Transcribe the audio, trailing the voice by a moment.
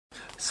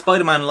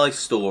Spider-Man Life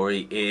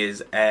Story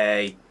is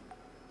a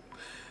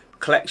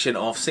collection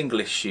of single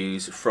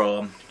issues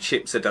from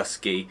Chip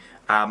Zdarsky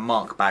and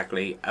Mark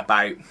Bagley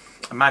about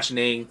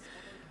imagining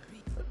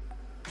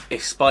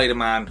if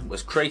Spider-Man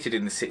was created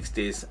in the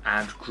 60s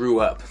and grew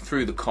up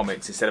through the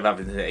comics instead of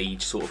having his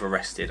age sort of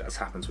arrested, as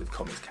happens with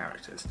comics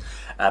characters,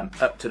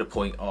 up to the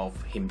point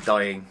of him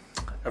dying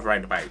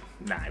around about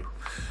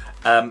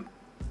now.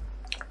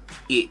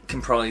 It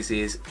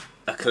comprises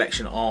a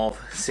collection of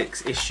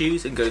 6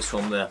 issues and goes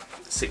from the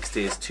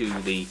 60s to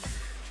the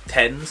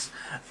 10s.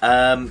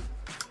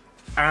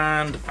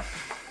 And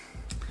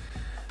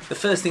the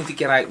first thing to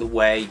get out of the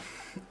way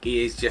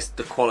is just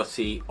the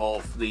quality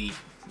of the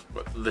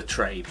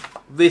trade.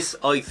 This,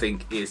 I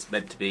think, is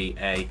meant to be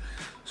a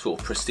sort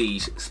of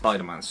prestige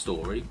Spider-Man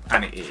story,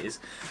 and it is,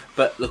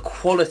 but the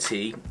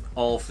quality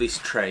of this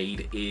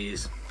trade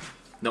is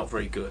not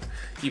very good.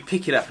 You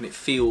pick it up and it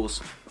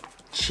feels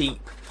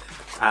cheap,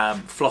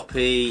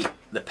 floppy.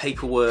 The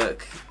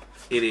paperwork,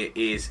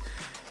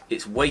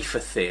 it's wafer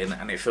thin,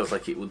 and it feels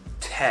like it would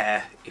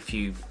tear if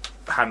you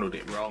handled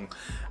it wrong,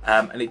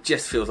 and it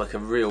just feels like a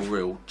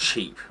real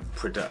cheap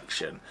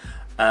production.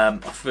 I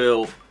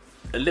feel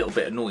a little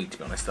bit annoyed, to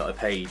be honest, that I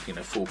paid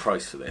full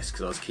price for this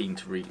because I was keen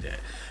to read it,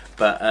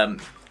 but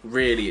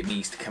really it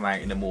needs to come out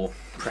in a more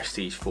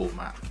prestige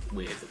format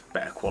with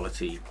better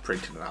quality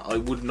printing than that. I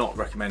would not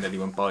recommend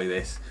anyone buy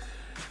this,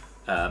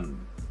 a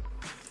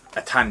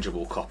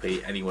tangible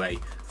copy anyway,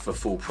 for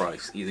full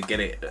price. Either get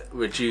it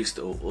reduced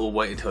or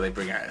wait until they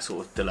bring out a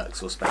sort of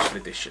deluxe or special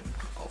edition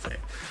of it.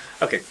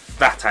 Okay,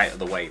 that out of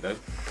the way though.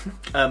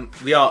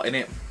 The art in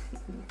it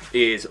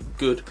is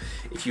good.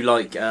 If you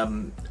like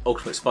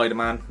Ultimate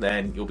Spider-Man,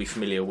 then you'll be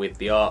familiar with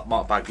the art.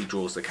 Mark Bagley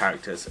draws the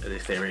characters as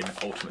if they're in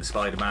Ultimate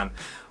Spider-Man,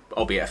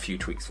 albeit a few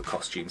tweaks for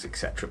costumes,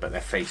 etc., but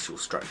their facial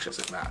structures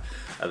and that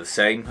are the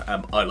same.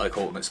 I like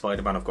Ultimate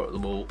Spider-Man, I've got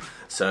them all,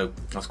 so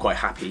I was quite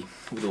happy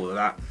with all of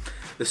that.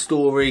 The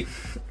story,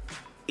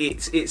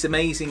 it's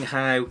amazing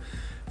how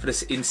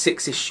in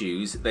 6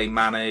 issues they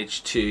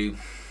manage to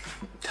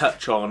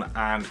touch on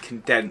and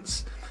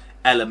condense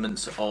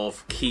elements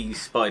of key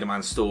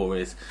Spider-Man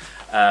stories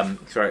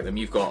throughout them.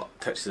 You've got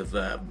touches of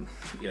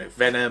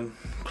Venom,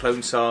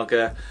 Clone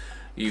Saga,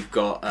 you've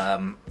got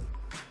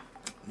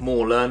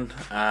Morlun,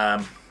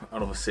 and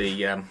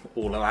obviously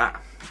all of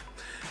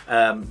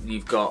that.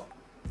 You've got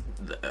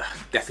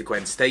Death of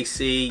Gwen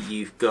Stacy,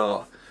 you've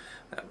got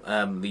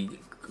the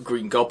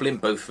Green Goblin,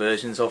 both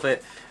versions of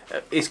it.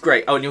 It's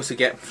great. Oh, and you also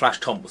get Flash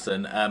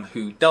Thompson,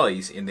 who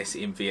dies in this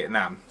in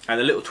Vietnam. And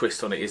the little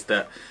twist on it is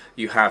that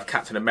you have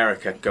Captain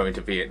America going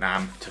to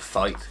Vietnam to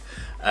fight,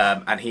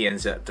 and he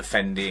ends up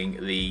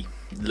defending the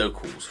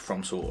locals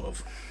from sort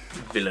of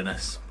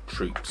villainous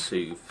troops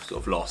who've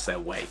sort of lost their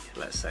way,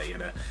 let's say,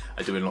 and are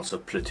doing lots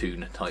of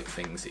platoon type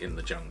things in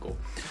the jungle.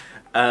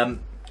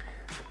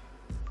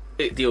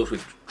 It deals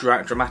with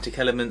dramatic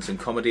elements and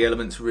comedy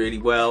elements really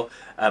well.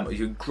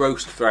 You're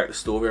engrossed throughout the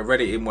story. I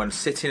read it in one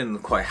sitting and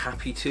I'm quite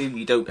happy to.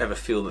 You don't ever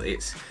feel that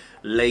it's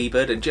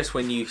laboured, and just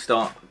when you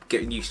start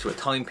getting used to a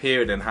time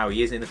period and how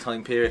he is in a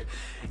time period,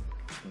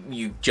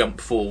 you jump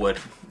forward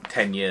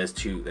 10 years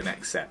to the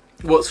next set.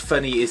 What's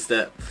funny is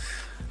that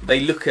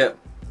they look at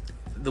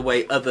the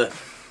way other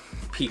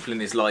people in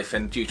his life,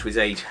 and due to his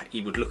age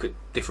he would look at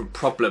different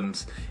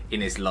problems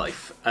in his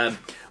life.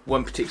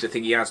 One particular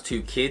thing, he has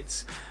 2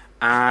 kids,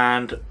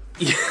 and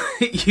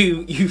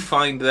you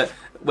find that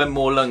when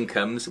Morlun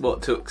comes,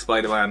 what took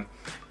Spider-Man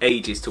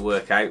ages to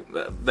work out,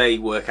 they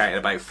work out in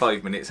about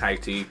 5 minutes how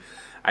to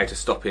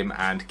stop him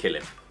and kill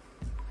him,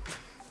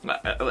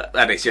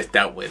 and it's just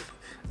dealt with.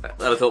 And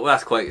I thought, well,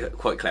 that's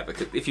quite clever,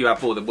 because if you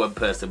have more than one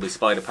person with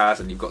spider powers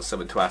and you've got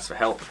someone to ask for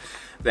help,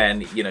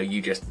 then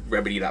you just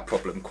remedy that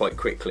problem quite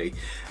quickly.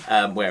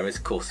 Whereas,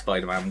 of course,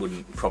 Spider-Man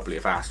wouldn't probably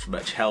have asked for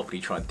much help, and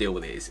he'd try and deal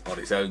with it on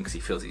his own because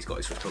he feels he's got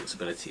his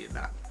responsibility in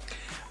that.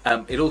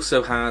 It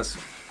also has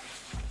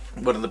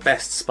one of the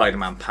best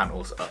Spider-Man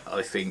panels,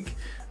 I think,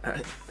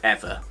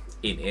 ever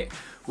in it,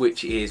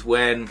 which is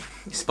when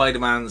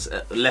Spider-Man's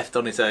left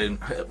on his own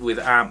with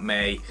Aunt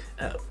May,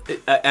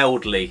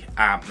 elderly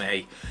Aunt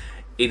May,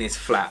 in his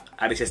flat,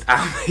 and it's just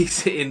Aunt May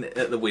sitting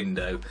at the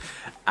window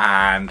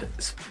and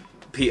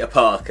Peter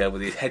Parker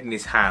with his head in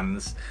his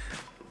hands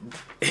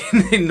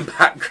in the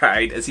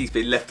background as he's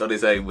been left on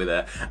his own with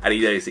her, and he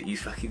knows that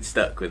he's fucking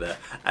stuck with her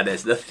and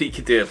there's nothing he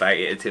can do about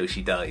it until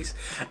she dies,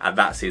 and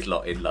that's his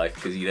lot in life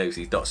because he knows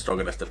he's not strong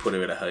enough to put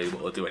her in a home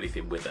or do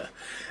anything with her.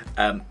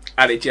 And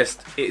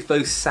it's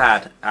both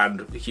sad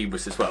and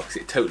humorous as well, because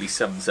it totally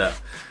sums up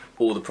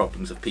all the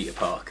problems of Peter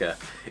Parker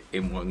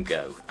in one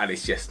go, and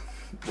it's just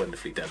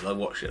wonderfully done. I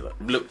watched it,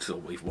 I looked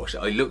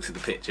at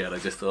the picture and I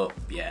just thought,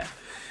 yeah,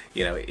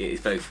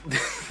 it's both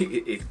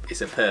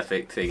it's a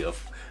perfect thing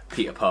of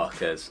Peter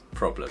Parker's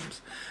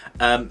problems.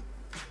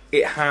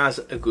 It has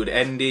a good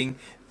ending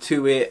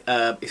to it.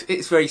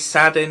 It's a very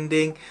sad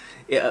ending.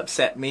 It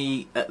upset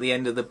me at the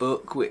end of the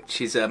book,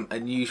 which is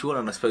unusual,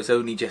 and I suppose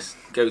only just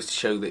goes to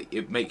show that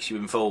it makes you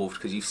involved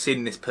because you've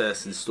seen this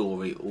person's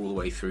story all the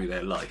way through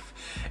their life.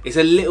 It's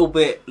a little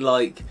bit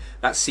like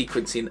that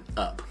sequence in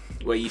Up,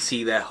 where you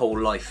see their whole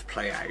life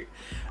play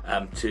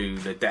out to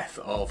the death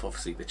of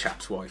obviously the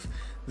chap's wife.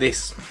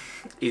 This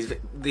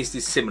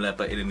is similar,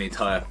 but in an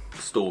entire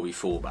story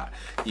format.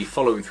 You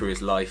follow him through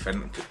his life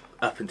and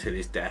up until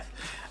his death,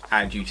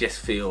 and you just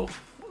feel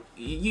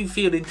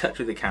in touch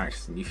with the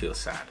characters and you feel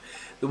sad.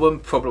 The one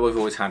problem I've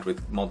always had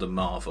with modern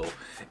Marvel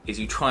is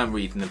you try and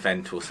read an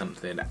event or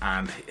something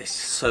and there's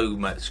so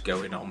much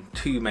going on,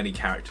 too many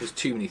characters,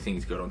 too many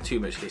things going on, too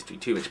much history,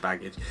 too much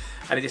baggage,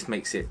 and it just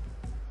makes it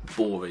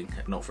boring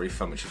and not very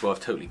fun, which is why I've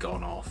totally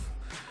gone off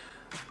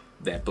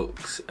their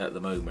books at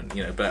the moment,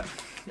 you know. But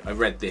I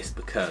read this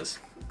because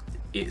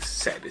it's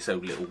set in its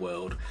own little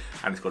world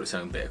and it's got its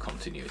own bit of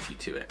continuity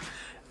to it.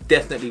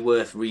 Definitely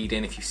worth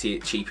reading if you see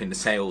it cheap in the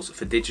sales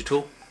for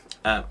digital.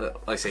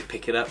 I say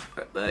pick it up.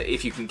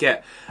 If you can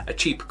get a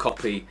cheaper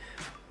copy,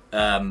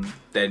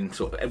 then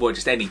sort of, well,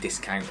 just any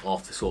discount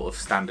off the sort of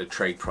standard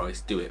trade price,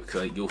 do it,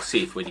 because you'll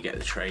see if when you get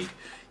the trade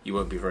you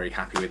won't be very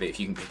happy with it. If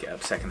you can pick it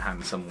up second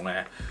hand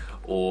somewhere,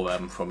 or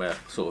from a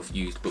sort of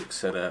used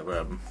bookseller,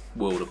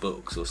 World of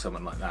Books or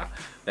something like that,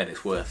 then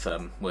it's worth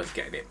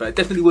getting it. But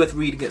definitely worth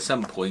reading at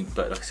some point,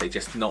 but like I say,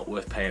 just not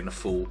worth paying the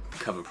full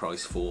cover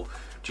price for,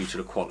 due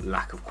to the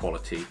lack of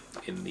quality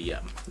in the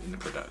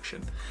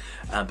production.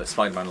 But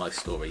Spider-Man Life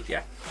Story,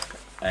 yeah,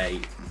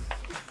 a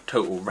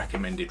total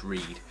recommended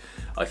read,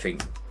 I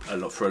think,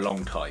 for a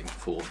long time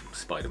for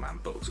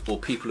Spider-Man books, or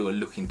people who are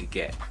looking to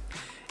get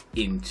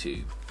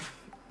into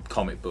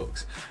comic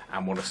books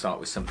and want to start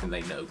with something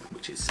they know,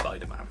 which is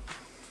Spider-Man.